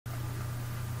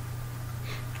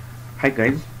Hi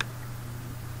guys,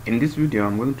 in this video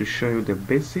I'm going to show you the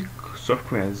basic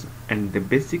softwares and the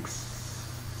basic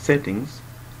settings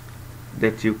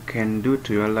that you can do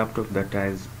to your laptop that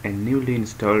has a newly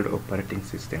installed operating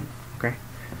system. Okay,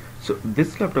 so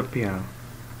this laptop here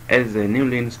has a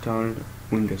newly installed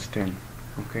Windows 10.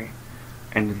 Okay,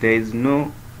 and there is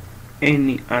no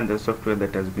any other software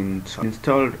that has been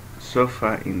installed so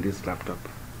far in this laptop.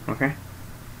 Okay,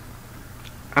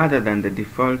 other than the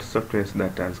default softwares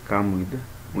that has come with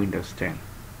Windows 10.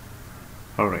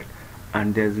 Alright,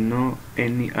 and there's no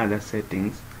any other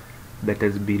settings that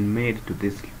has been made to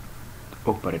this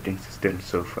operating system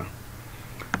so far.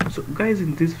 So guys,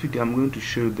 in this video I'm going to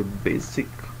show you the basic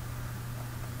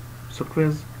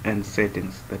softwares and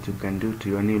settings that you can do to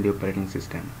your new operating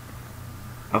system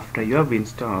after you have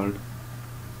installed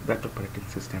that operating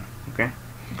system. Okay,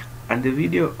 and the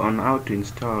video on how to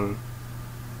install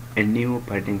a new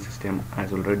operating system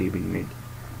has already been made.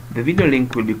 The video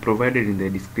link will be provided in the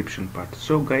description part.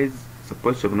 So guys,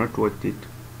 suppose you have not watched it,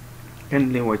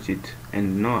 kindly watch it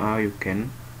and know how you can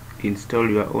install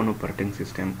your own operating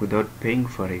system without paying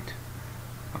for it.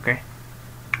 Okay,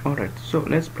 alright, so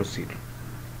let's proceed.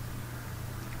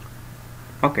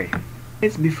 Okay,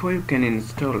 guys, before you can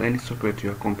install any software to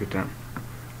your computer,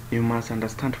 you must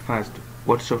understand first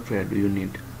what software do you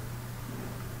need.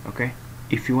 Okay,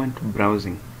 if you want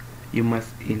browsing, you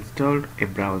must install a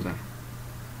browser.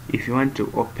 If you want to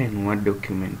open Word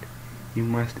document, you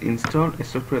must install a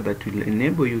software that will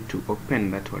enable you to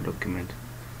open that Word document.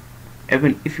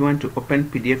 Even if you want to open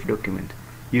PDF document,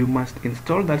 you must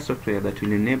install that software that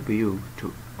will enable you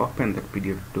to open that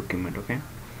PDF document. Okay,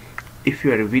 if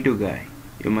you are a video guy,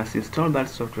 you must install that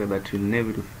software that will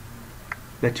enable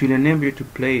you to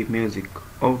play music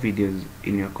or videos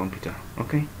in your computer.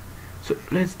 Okay, so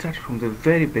let's start from the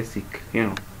very basic,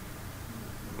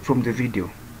 from the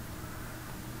video.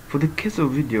 For the case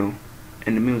of video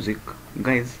and music,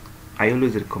 guys, I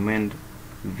always recommend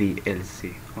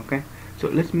VLC. Okay, so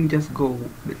let me just go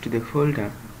to the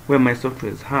folder where my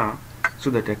softwares are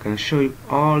so that I can show you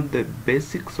all the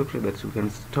basic software that you can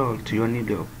install to your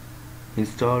new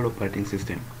installed operating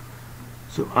system.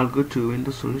 So I'll go to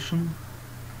Windows Solution,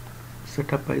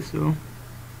 Setup ISO,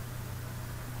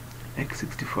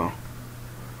 x64.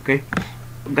 Okay,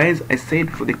 guys, I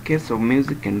said for the case of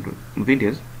music and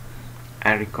videos,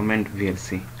 I recommend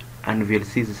VLC, and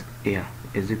VLC is here.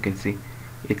 As you can see,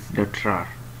 it's .rar.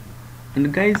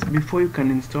 And guys, before you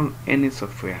can install any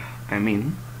software,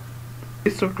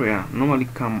 this software normally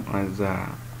comes as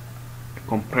a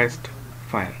compressed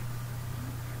file,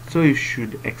 so you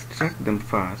should extract them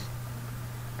first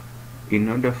in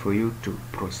order for you to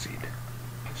proceed.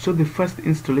 So the first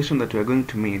installation that we are going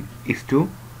to make is to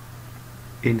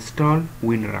install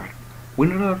WinRAR.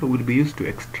 WinRAR will be used to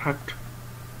extract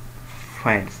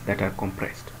files that are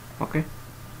compressed. Okay,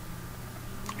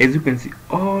 as you can see,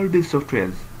 all these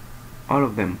softwares, all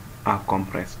of them are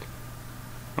compressed.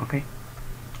 Okay,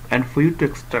 and for you to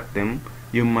extract them,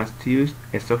 you must use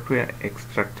a software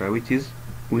extractor, which is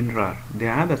WinRAR.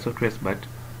 There are other softwares, but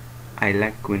I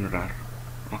like WinRAR.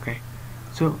 Okay,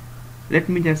 so let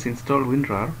me just install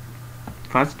WinRAR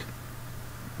first.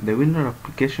 The WinRAR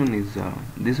application is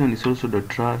this one is also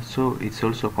 .rar, so it's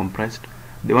also compressed.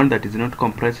 The one that is not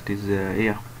compressed is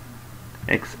here,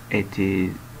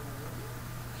 x86.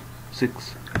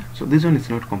 So this one is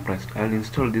not compressed. I'll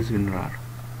install this WinRAR,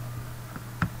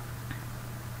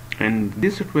 and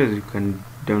these softwares you can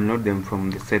download them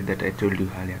from the site that I told you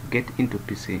earlier, Get Into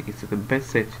PC. It's the best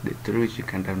site through which you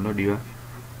can download your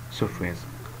softwares.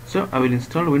 So I will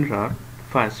install WinRAR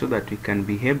first so that we can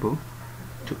be able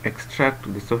to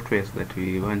extract the softwares that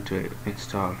we want to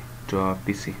install to our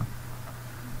PC.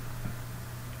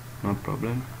 No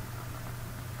problem.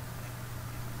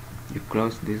 You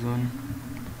close this one,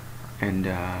 and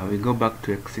we go back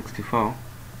to x64,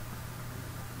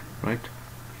 right?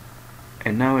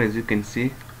 And now, as you can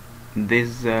see,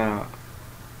 these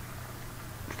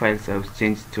files have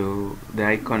changed to, the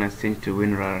icon has changed to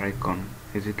WinRAR icon,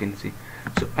 as you can see.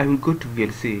 So I will go to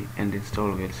VLC and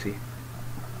install VLC.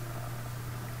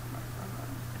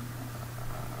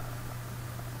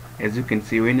 As you can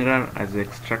see, WinRAR has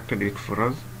extracted it for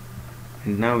us,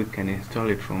 and now we can install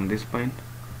it from this point.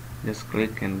 Just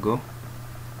click and go.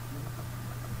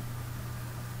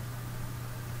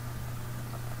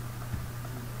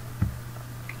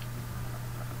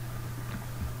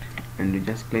 And you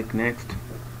just click next.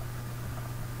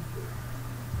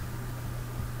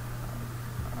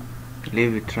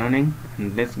 Leave it running,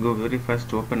 and let's go very fast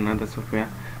to open another software.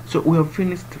 So we have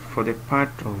finished for the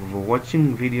part of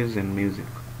watching videos and music.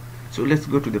 So let's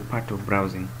go to the part of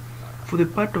browsing. For the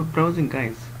part of browsing,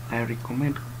 guys, I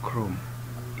recommend Chrome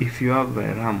if you have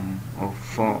a RAM of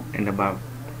 4 and above,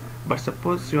 but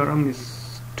suppose your RAM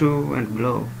is 2 and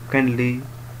below, kindly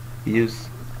use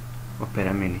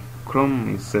Opera Mini.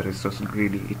 Chrome is resource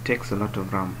greedy, it takes a lot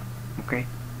of RAM. Okay,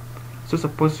 so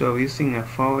suppose you are using a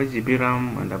 4 GB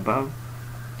RAM and above,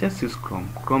 just use Chrome.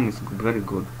 Chrome is very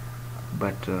good,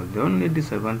 but the only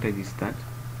disadvantage is that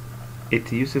it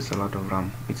uses a lot of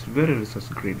RAM. It's very resource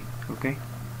greedy. Okay,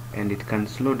 and it can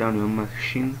slow down your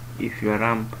machine if your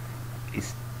RAM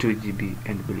is 2 GB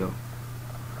and below.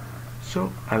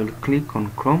 So I will click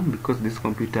on Chrome because this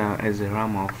computer has a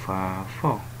RAM of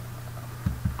 4.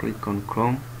 Click on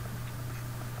Chrome.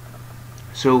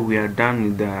 So we are done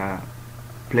with the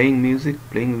playing music,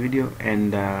 playing video,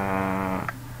 and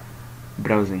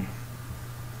browsing.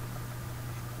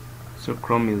 So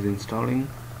Chrome is installing.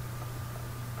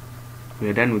 We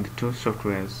are done with the two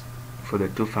softwares for the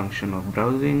two functions of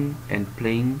browsing and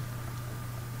playing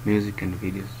music and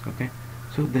videos. Okay,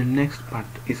 so the next part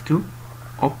is to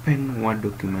open Word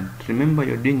document. Remember,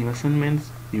 you're doing your assignments,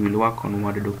 you will work on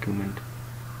Word document.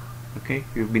 Okay,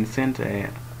 you've been sent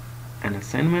an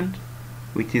assignment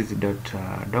which is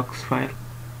 .docs file.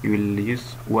 You will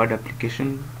use Word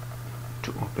application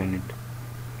to open it.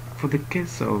 For the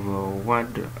case of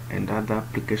Word and other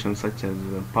applications such as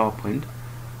PowerPoint,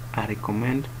 I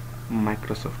recommend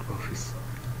Microsoft Office.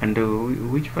 And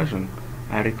which version?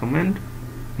 I recommend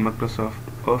Microsoft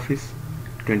Office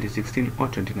 2016 or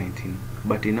 2019.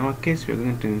 But in our case, we are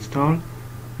going to install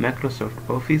Microsoft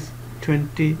Office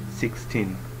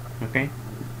 2016. Okay,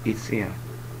 it's here.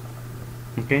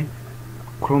 Okay,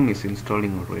 Chrome is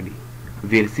installing already,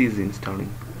 VLC is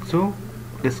installing. So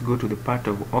let's go to the part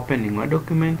of opening our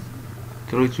documents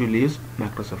through which we'll use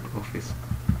Microsoft Office.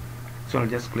 So I'll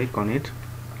just click on it.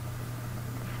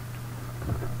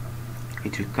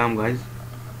 It will come, guys.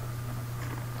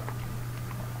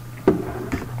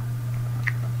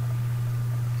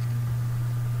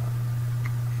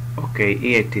 Okay,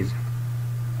 here it is.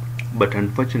 But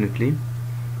unfortunately,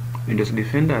 Windows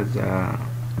Defender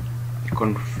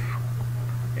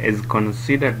has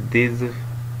considered this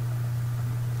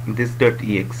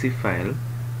 .exe file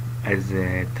as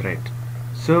a threat,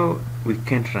 so we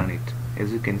can't run it.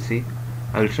 As you can see,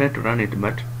 I'll try to run it,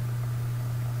 but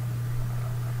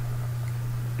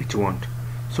it won't.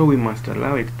 So we must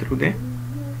allow it through the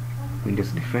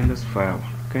Windows Defender's file.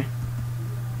 Okay,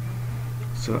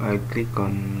 so I'll click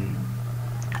on,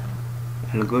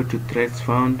 I'll go to threads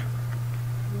found.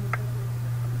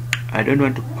 I don't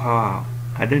want to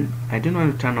I don't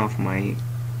want to turn off my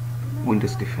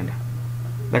Windows Defender.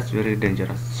 That's very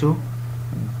dangerous. So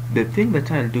the thing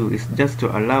that I'll do is just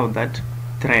to allow that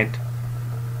thread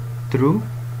through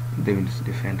the Windows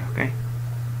Defender. Okay,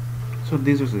 so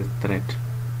this was the thread.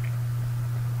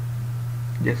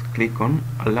 Just click on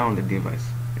allow on the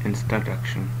device and start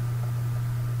action.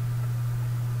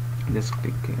 Just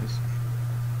click yes,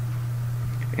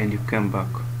 and you come back.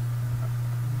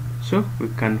 So we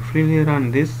can freely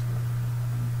run this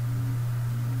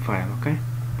file. Okay,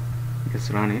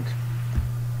 just run it.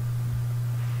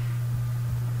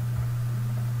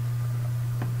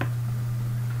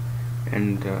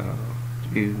 And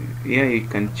here you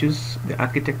can choose the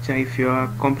architecture. If your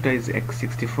computer is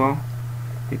x64,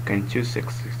 you can choose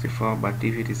x64, but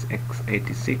if it is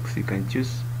x86, you can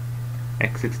choose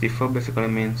x64. Basically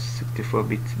means 64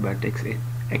 bits, but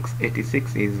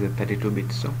x86 is 32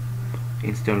 bits. So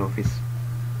install Office,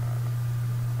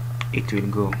 it will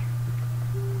go.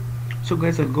 So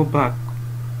guys, I'll go back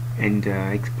and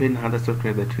explain other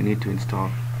software that we need to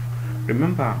install.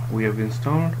 Remember, we have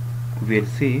installed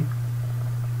VLC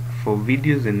for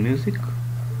videos and music.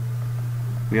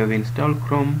 We have installed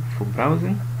Chrome for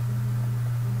browsing,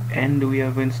 and we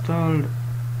have installed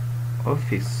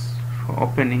Office for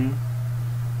opening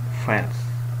files,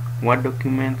 Word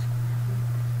documents,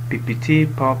 PPT,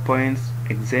 PowerPoints,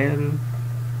 Excel,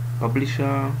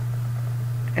 Publisher,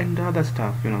 and other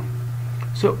stuff, you know.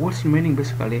 So what's remaining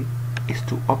basically is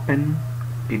to open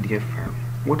PDF file.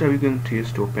 What are we going to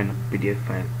use to open a PDF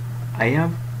file? I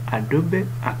have Adobe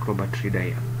Acrobat Reader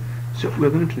here. So we're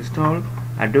going to install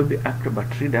Adobe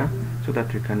Acrobat Reader so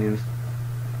that we can use,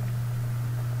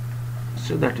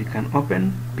 so that we can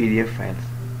open PDF files,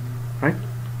 right?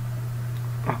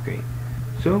 Okay,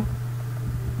 so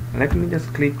let me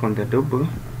just click on the Adobe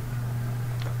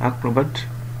Acrobat.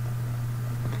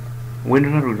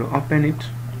 WinRAR will open it.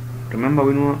 Remember,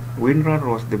 WinRAR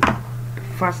was the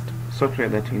first software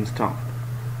that we installed,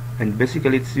 and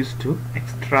basically it's used to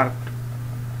extract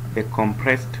the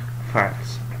compressed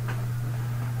files.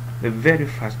 The very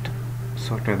first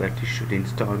software that you should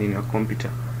install in your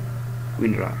computer,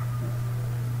 WinRAR.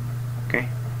 Okay,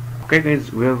 Okay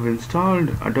guys, we have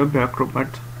installed Adobe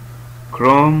Acrobat,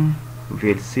 Chrome,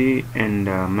 VLC and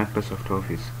Microsoft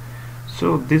Office.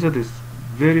 So these are the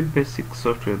very basic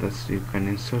software that you can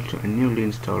install to a newly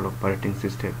installed operating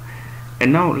system.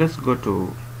 And now let's go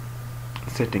to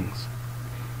settings.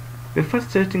 The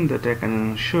first setting that I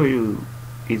can show you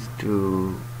is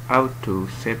how to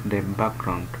set the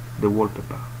background, the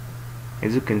wallpaper.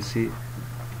 As you can see,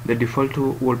 the default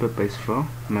wallpaper is for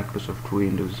Microsoft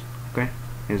Windows. Okay,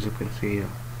 as you can see here.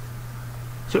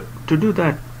 So to do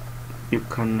that, you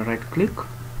can right click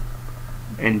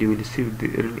and you will receive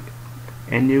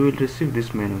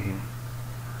this menu here,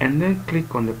 and then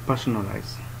click on the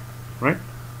personalize. Right,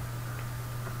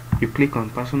 you click on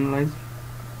personalize,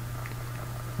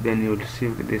 then you will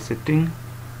receive the setting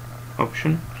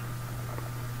option.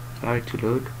 Allow it to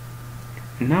load.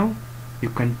 Now you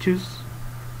can choose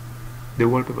the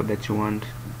wallpaper that you want.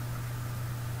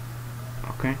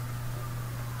 Okay,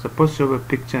 suppose you have a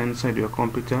picture inside your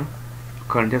computer, you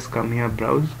can just come here,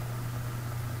 browse,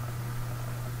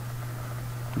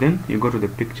 then you go to the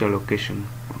picture location,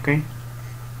 okay,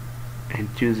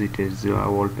 and choose it as your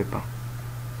wallpaper.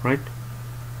 Right,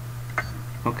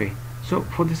 okay. So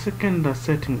for the second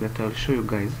setting that I'll show you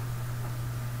guys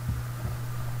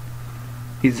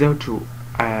is how to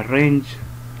arrange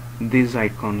these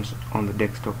icons on the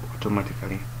desktop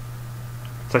automatically,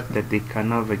 such that they can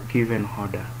have a given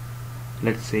order,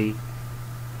 let's say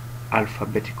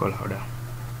alphabetical order,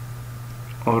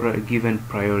 or a given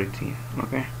priority.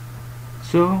 Okay,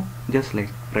 so just like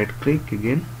right click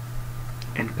again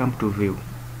and come to view,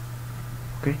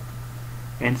 okay,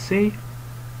 and say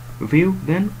view,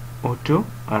 then auto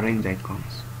arrange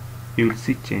icons. You will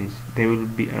see change. They will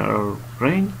be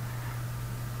arranged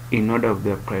in order of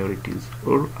their priorities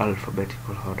or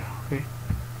alphabetical order. Okay,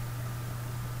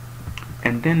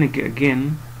 and then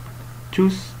again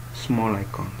choose small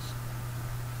icons.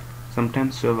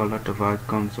 Sometimes you have a lot of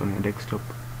icons on your desktop,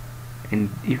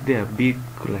 and if they are big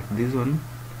like this one,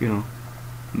 you know,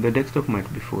 the desktop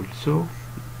might be full, so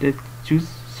let's choose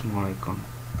small icon.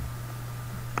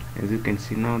 As you can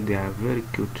see now, they are very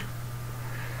cute.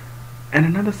 And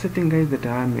another setting, guys, that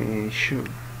I may show,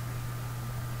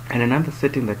 and another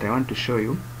setting that I want to show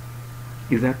you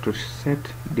is how to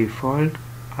set default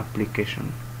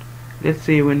application. Let's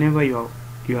say whenever you are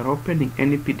opening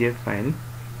any PDF file,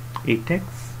 it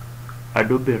takes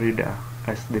Adobe Reader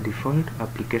as the default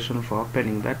application for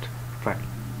opening that file.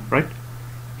 Right,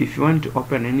 if you want to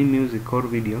open any music or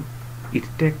video, it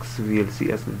takes VLC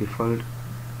as the default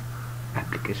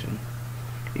application.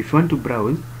 If you want to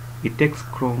browse, it takes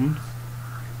Chrome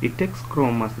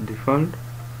as the default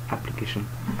application.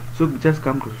 So just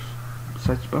come to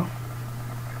search bar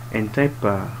and type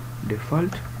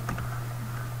default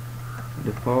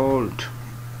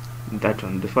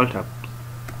app,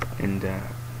 and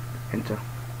enter.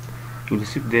 You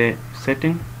receive the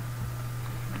setting.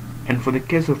 And for the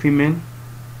case of email,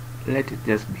 let it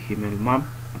just be email. Map,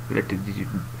 let it be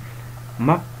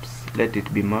maps, let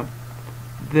it be map.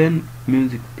 Then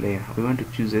music player, we want to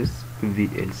choose as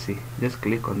VLC. Just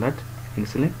click on that and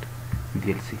select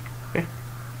VLC. Okay,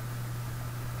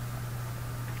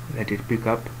 let it pick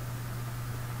up.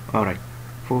 Alright,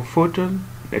 for photos,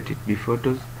 let it be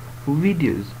photos. For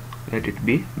videos, let it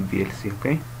be VLC.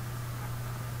 Okay,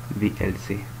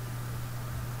 VLC,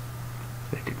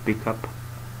 let it pick up.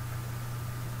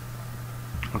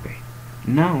 Okay,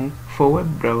 now for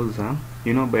web browser,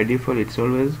 you know, by default it's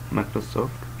always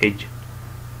Microsoft Edge,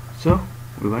 so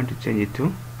we want to change it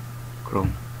to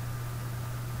Chrome.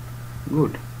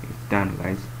 Good, it's done,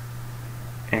 guys.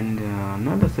 And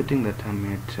another setting that I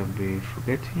might be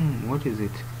forgetting, what is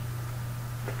it?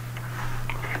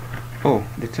 Oh,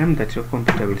 the time that your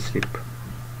computer will sleep.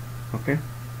 Okay,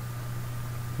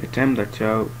 the time that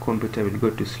your computer will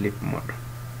go to sleep mode.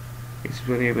 It's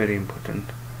very, very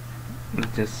important.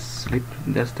 Let's just sleep,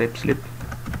 just type sleep,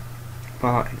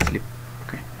 power and sleep.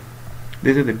 Okay,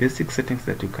 these are the basic settings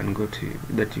that you can go to,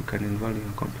 that you can involve in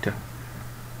your computer.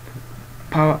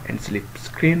 Power and sleep.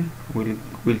 Screen will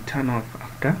turn off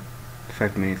after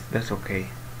 5 minutes. That's okay,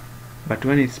 but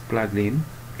when it's plugged in,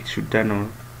 it should turn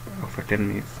off for 10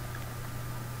 minutes.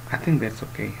 I think that's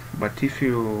okay, but if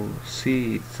you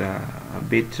see it's a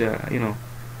bit you know,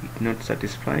 not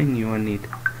satisfying your need,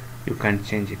 you can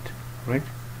change it. Right,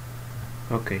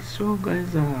 okay. So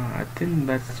guys, I think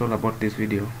that's all about this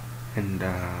video, and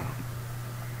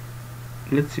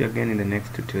let's see you again in the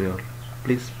next tutorial.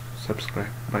 Please subscribe.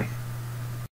 Bye.